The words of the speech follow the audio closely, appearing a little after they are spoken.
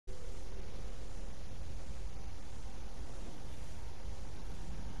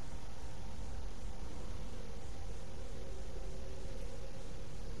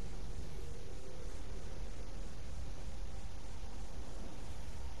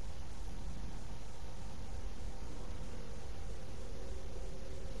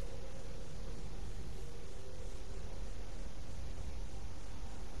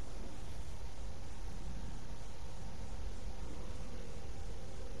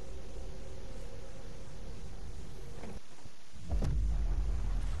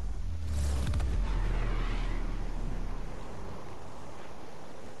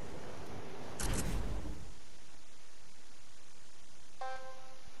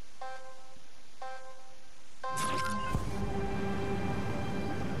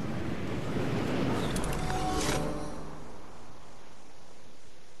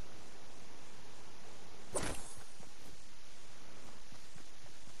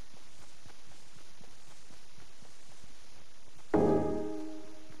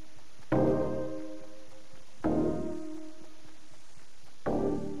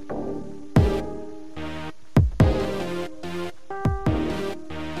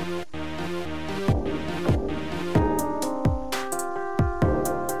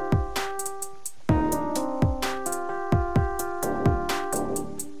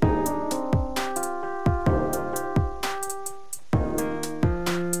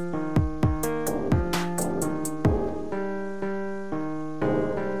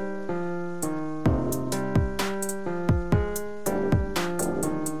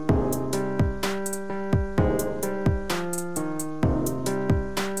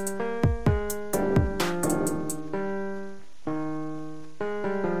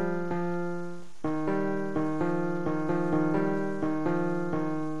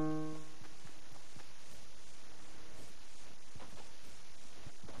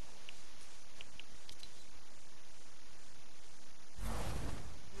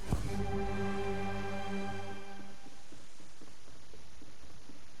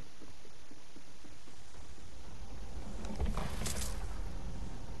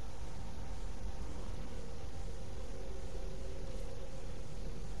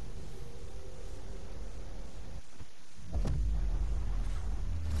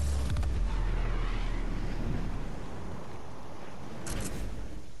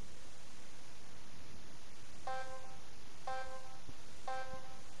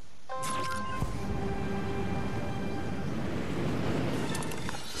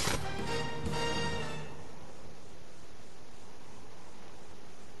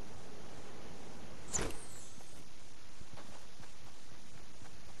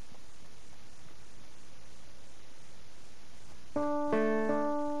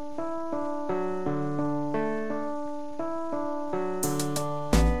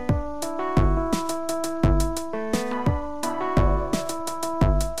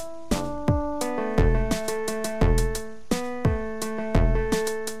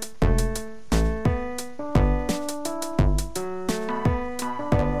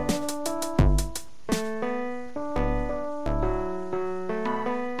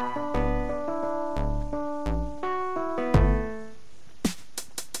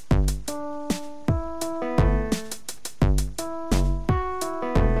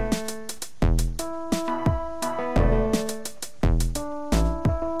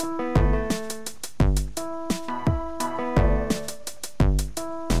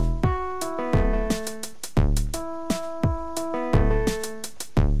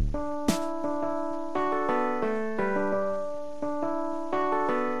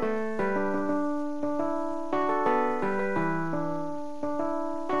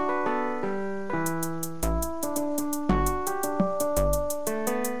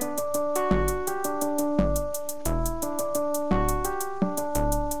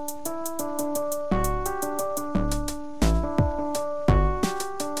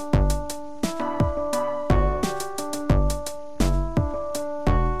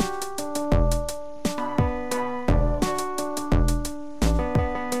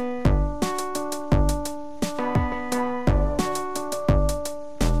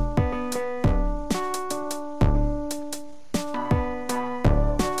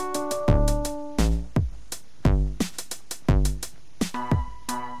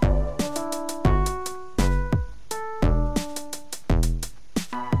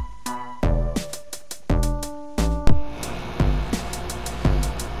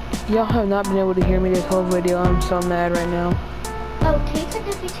Y'all have not been able to hear me this whole video. I'm so mad right now. Oh, can you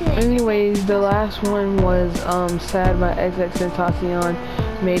connect me to the Anyways, the last one was Sad by XX Tentacion,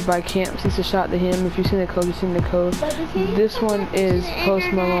 made by Camp. It's a shot to him. If you've seen the code, you've seen the code. This one is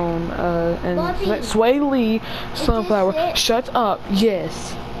Post Malone and Sway Lee, Sunflower. Shut up.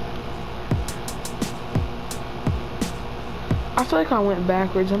 Yes. I feel like I went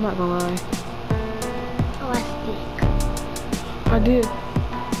backwards. I'm not gonna lie. Oh, I think. I did.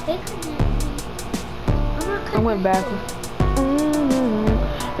 I I'm went backwards.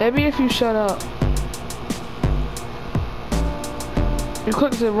 Maybe if you shut up. You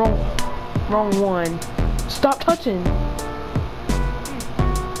clicked the wrong one. Stop touching.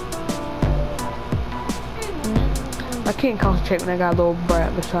 I can't concentrate when I got a little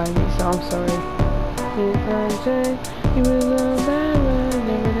brat beside me, so I'm sorry. You was a bad one,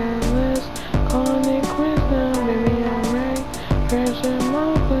 nevertheless. Calling it quits now, baby, I'm right. Crash in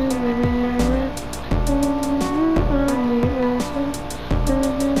my place, baby, I'm right.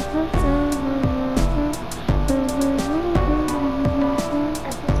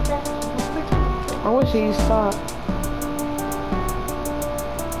 I wish he'd stop.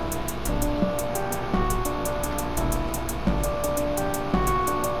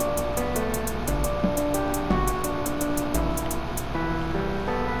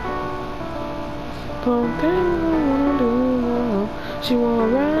 She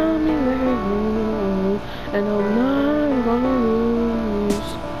won't around me like glue, and I'm not gonna lose.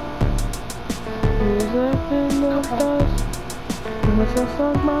 Who's up in the dust? Must have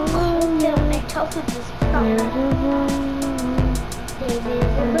sucked my own. Yeah, I talked with this problem.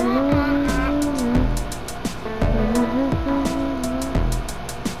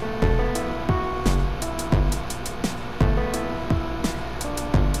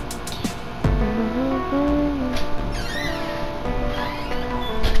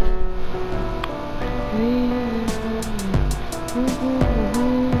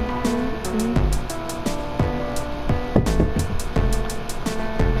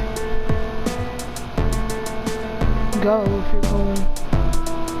 Go if you're going.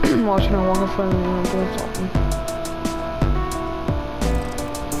 Watching her walk in front of me when I'm doing something.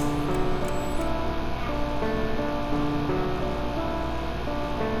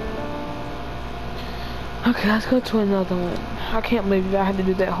 Okay, let's go to another one. I can't believe I had to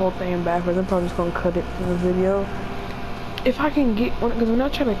do that whole thing backwards. I'm probably just gonna cut it from the video. If I can get one, because when I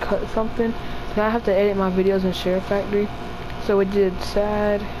try to cut something, then I have to edit my videos in Share Factory. So we did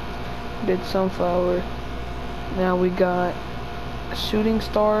Sad, did Sunflower. Now we got Shooting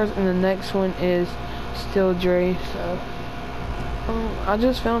Stars, and the next one is Still Dre. So I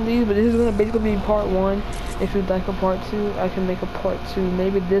just found these, but this is gonna basically be part 1. If you'd like a part 2, I can make a part 2.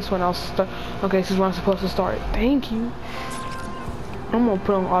 Maybe this one I'll start. Okay, this is when I'm supposed to start. Thank you. I'm gonna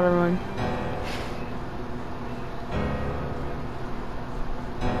put on auto run.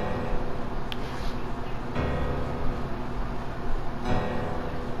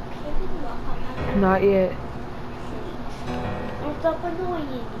 Not yet. Stop annoying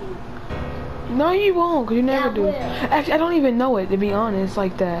you. No, you won't, because you never do. Will. Actually, I don't even know it, to be honest,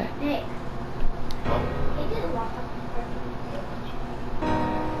 like that. Nick. It didn't lock up.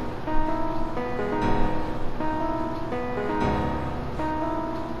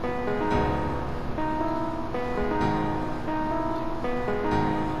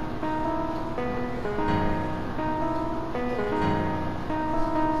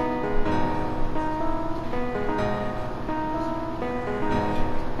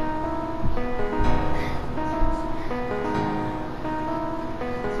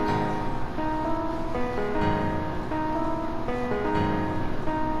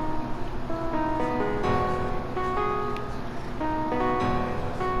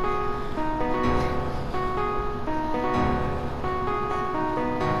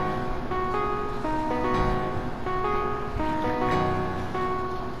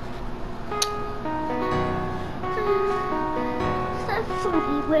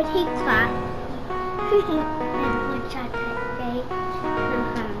 Where'd he clap? And one shot that day.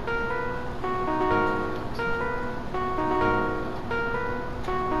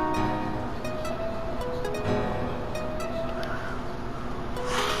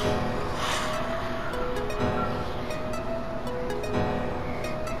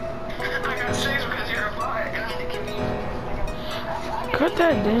 I got 6 because you're a bot. I got to give you. Cut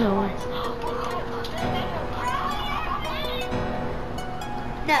that down.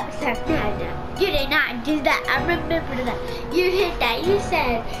 No, sir, no. You did not do that. I remember that. You hit that. You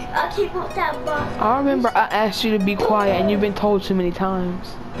said, I keep up that box. I remember I asked you to be quiet and you've been told too many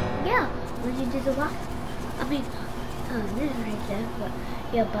times. Yeah, when you did the box. I mean, this is right there, but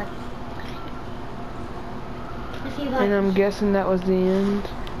Yeah, but if you And I'm guessing that was the end.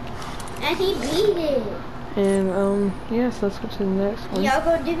 and he beat it. And yeah, so let's go to the next one. Y'all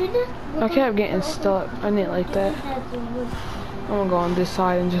gonna do this? I kept getting stuck. I didn't like that. I'm gonna go on this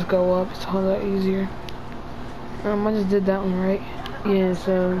side and just go up. It's a whole lot easier. I just did that one right. Yeah,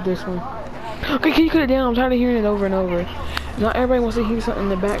 so this one. Okay, can you cut it down? I'm tired of hearing it over and over. Not everybody wants to hear something in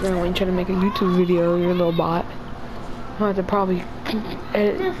the background when you try to make a YouTube video, your little bot. I have to probably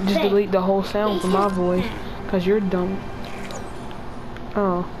just delete the whole sound from my voice, cause you're dumb.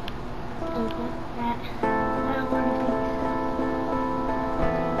 Oh.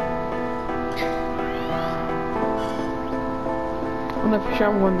 I'm not for sure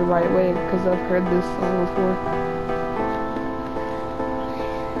I'm going the right way because I've heard this song before.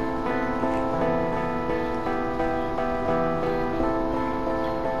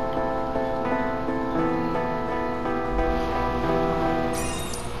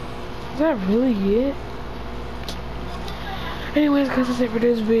 Is that really it? Anyways, guys, that's it for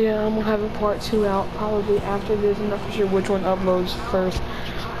this video. I'm gonna have a part 2 out probably after this. I'm not for sure which one uploads first.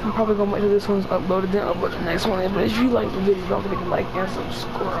 I'm probably gonna wait till this one's uploaded, then upload the next one. But if you like the video, don't forget to like and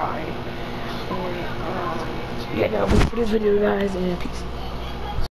subscribe. And yeah, that'll be for this video, guys, and peace.